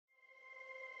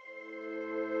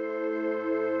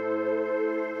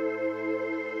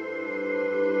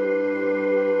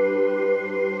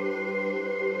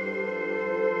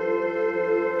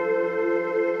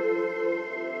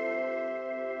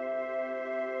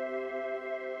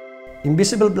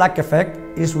Invisible black effect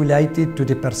is related to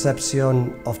the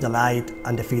perception of the light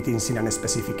and the fittings in a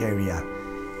specific area.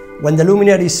 When the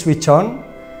luminary is switched on,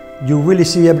 you really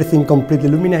see everything completely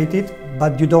illuminated,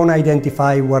 but you don't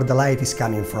identify where the light is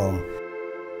coming from.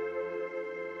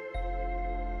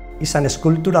 It's a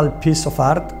sculptural piece of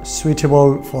art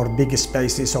suitable for big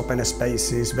spaces, open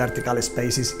spaces, vertical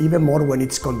spaces, even more when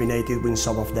it's combined with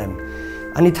some of them.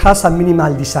 And it has a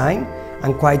minimal design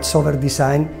and quite sober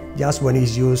design just when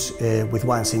it's used with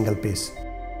one single piece.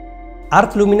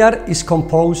 Art luminar is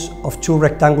composed of two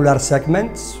rectangular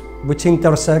segments which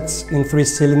intersects in three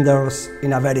cylinders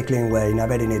in a very clean way, in a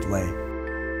very neat way.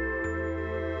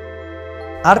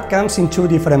 Art comes in two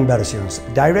different versions,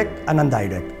 direct and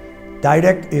indirect.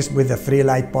 Direct is with the three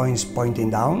light points pointing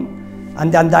down,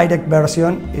 and the indirect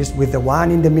version is with the one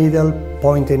in the middle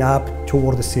pointing up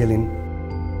toward the ceiling.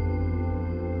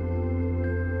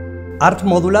 Art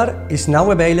Modular is now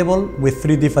available with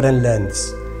three different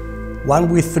lengths, one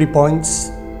with 3 points,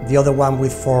 the other one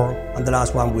with 4, and the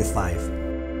last one with 5.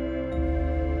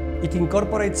 It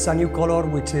incorporates a new color,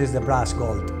 which is the brush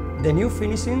gold. The new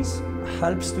finishings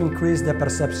helps to increase the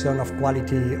perception of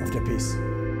quality of the piece.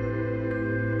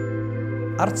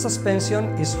 Art suspension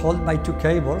is held by two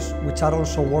cables, which are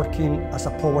also working as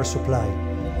a power supply,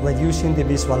 reducing the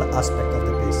visual aspect of the